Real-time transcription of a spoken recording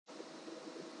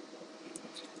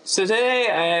So today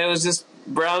I was just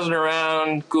browsing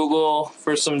around Google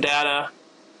for some data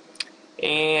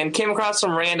and came across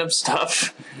some random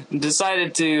stuff and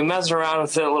decided to mess around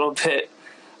with it a little bit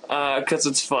because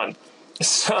it's fun.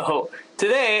 So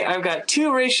today I've got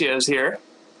two ratios here.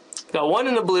 I've got one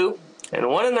in the blue and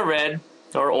one in the red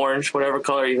or orange, whatever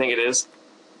color you think it is.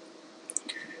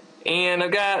 And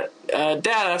I've got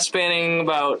data spanning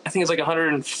about, I think it's like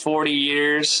 140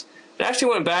 years. It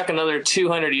actually went back another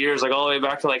 200 years, like all the way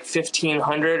back to like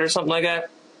 1500 or something like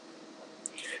that.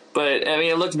 But, I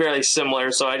mean, it looked very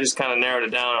similar, so I just kind of narrowed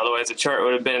it down. Otherwise, the chart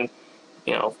would have been,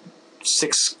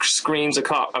 6 screens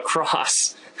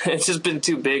across. It's just been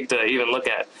too big to even look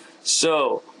at.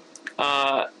 So,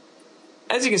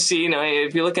 as you can see,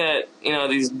 if you look at,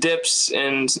 these dips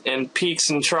and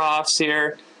peaks and troughs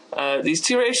here, these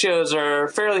two ratios are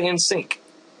fairly in sync.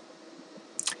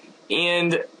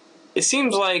 And it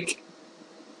seems like,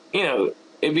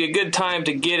 it'd be a good time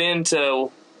to get into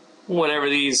whatever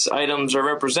these items are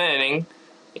representing,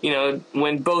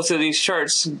 when both of these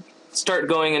charts start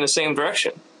going in the same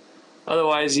direction.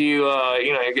 Otherwise, you're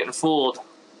getting fooled.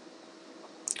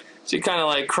 So you kind of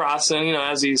like crossing,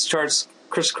 as these charts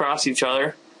crisscross each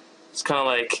other. It's kind of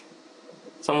like,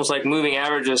 it's almost like moving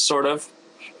averages, sort of.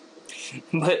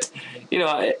 But,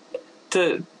 to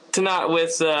not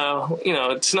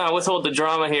withhold the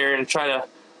drama here and try to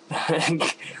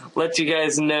let you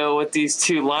guys know what these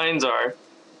two lines are.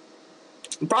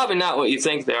 Probably not what you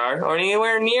think they are, or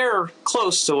anywhere near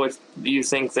close to what you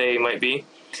think they might be.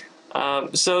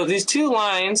 So these two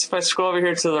lines, if I scroll over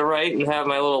here to the right and have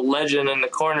my little legend in the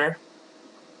corner,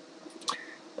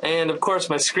 and of course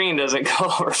my screen doesn't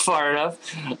go over far enough,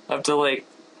 I have to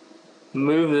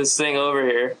move this thing over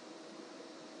here.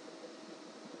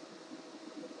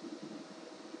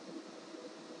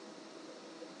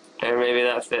 And maybe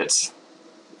that fits.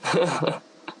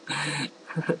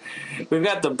 We've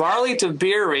got the barley to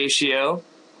beer ratio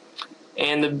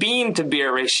and the bean to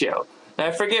beer ratio. Now,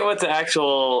 I forget what the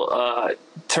actual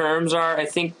terms are. I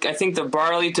think the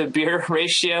barley to beer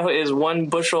ratio is 1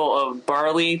 bushel of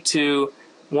barley to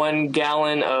 1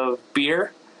 gallon of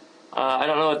beer. I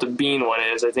don't know what the bean one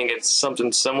is. I think it's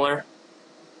something similar.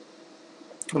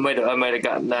 I might have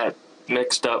gotten that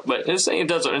mixed up, but it's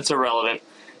irrelevant.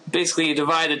 Basically, you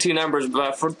divide the two numbers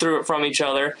through it from each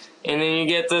other, and then you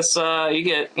get this.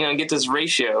 Get this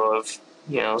ratio of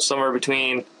somewhere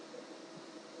between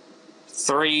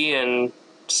 3 and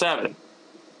 7,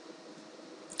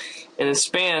 and it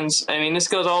spans. I mean, this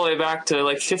goes all the way back to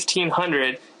like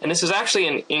 1500, and this is actually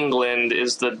in England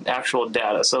is the actual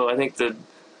data. So I think the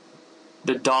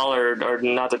dollar, or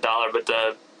not the dollar, but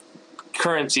the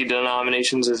currency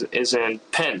denominations is in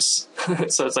pence.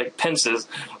 So it's like pences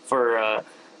for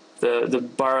the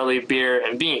barley, beer,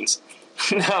 and beans.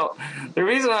 Now, the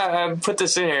reason I put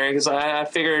this in here is I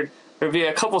figured there'd be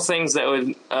a couple things that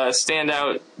would stand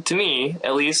out to me,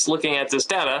 at least looking at this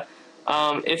data.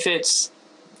 If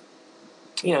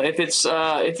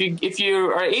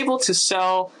you are able to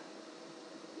sell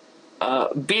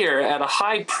beer at a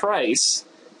high price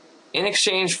in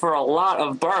exchange for a lot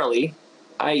of barley,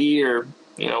 i.e.,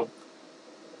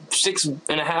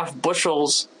 6.5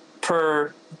 bushels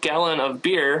per gallon of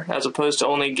beer, as opposed to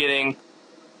only getting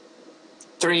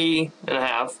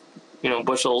 3.5,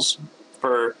 bushels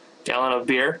per gallon of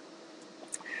beer,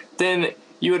 then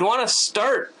you would want to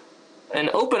start and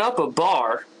open up a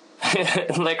bar,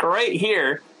 like right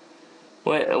here,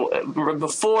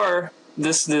 before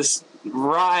this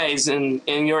rise in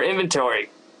your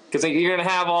inventory, because you're going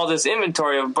to have all this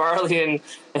inventory of barley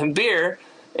and beer,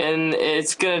 and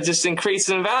it's going to just increase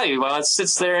in value while it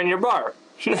sits there in your bar.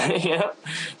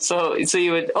 So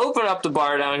you would open up the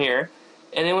bar down here,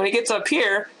 and then when it gets up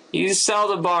here, you sell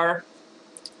the bar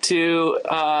to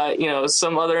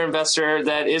some other investor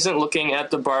that isn't looking at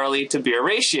the barley to beer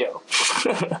ratio.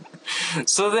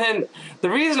 So then the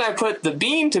reason I put the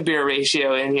bean to beer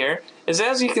ratio in here is,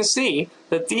 as you can see,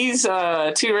 that these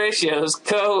two ratios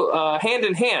go hand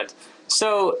in hand.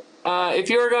 So if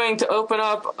you're going to open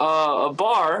up a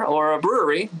bar or a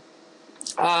brewery,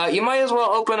 you might as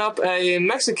well open up a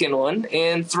Mexican one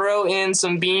and throw in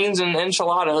some beans and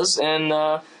enchiladas and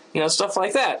stuff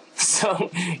like that.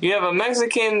 So you have a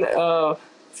Mexican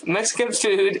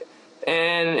food,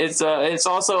 and it's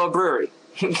also a brewery.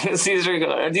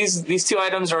 These two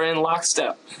items are in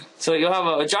lockstep. So you'll have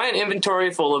a giant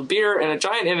inventory full of beer and a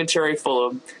giant inventory full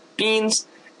of beans,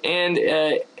 and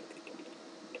as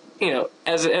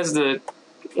the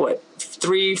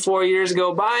 3-4 years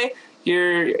go by,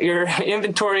 your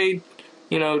inventory,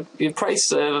 your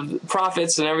price of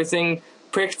profits and everything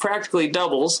practically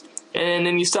doubles, and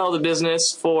then you sell the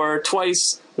business for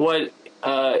twice what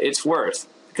it's worth.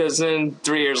 Because then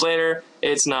 3 years later,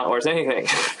 it's not worth anything.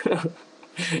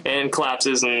 And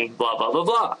collapses and blah, blah, blah,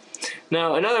 blah.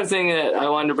 Now, another thing that I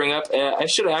wanted to bring up, I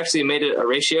should have actually made it a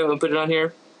ratio and put it on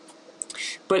here.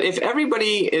 But if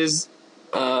everybody is,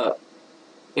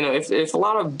 if a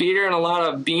lot of beer and a lot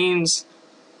of beans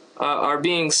are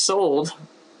being sold,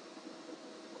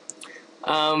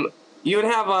 you would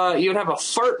have a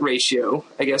fart ratio,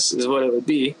 I guess is what it would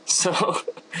be. So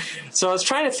I was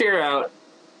trying to figure out.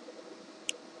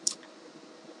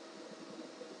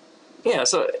 Yeah,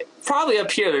 so probably up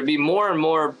here there'd be more and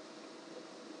more.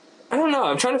 I don't know.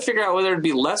 I'm trying to figure out whether it'd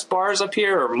be less bars up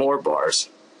here or more bars.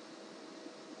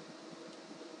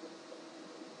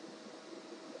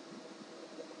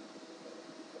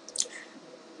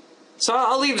 So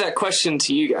I'll leave that question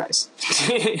to you guys.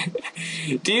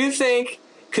 Do you think,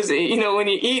 because, when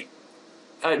you eat,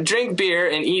 drink beer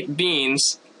and eat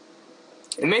beans,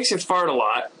 it makes you fart a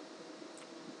lot.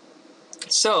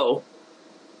 So,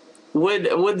 would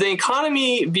the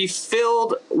economy be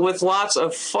filled with lots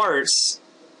of farts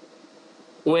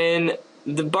when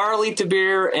the barley to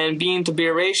beer and bean to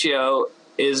beer ratio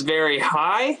is very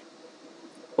high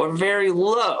or very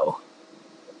low?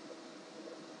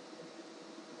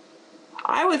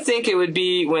 I would think it would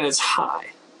be when it's high.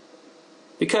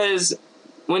 Because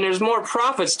when there's more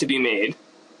profits to be made,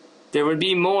 there would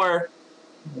be more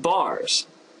bars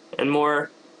and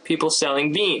more people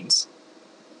selling beans,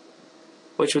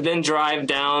 which would then drive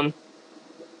down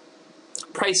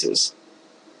prices.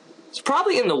 It's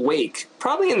probably in the wake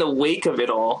of it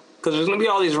all, because there's going to be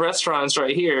all these restaurants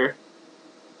right here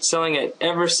selling at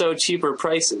ever so cheaper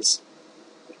prices.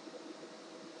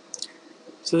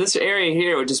 So this area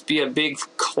here would just be a big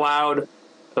cloud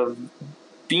of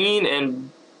bean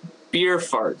and beer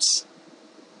farts,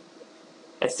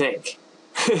 I think.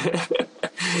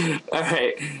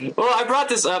 Alright. Well, I brought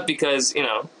this up because,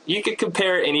 you could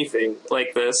compare anything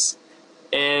like this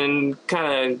and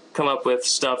kind of come up with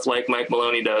stuff like Mike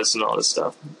Maloney does and all this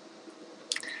stuff.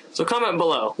 So comment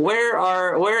below.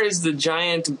 Where is the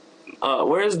giant,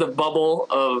 where is the bubble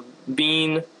of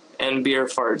bean and beer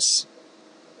farts?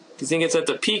 Do you think it's at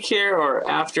the peak here or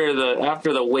after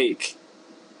the wake?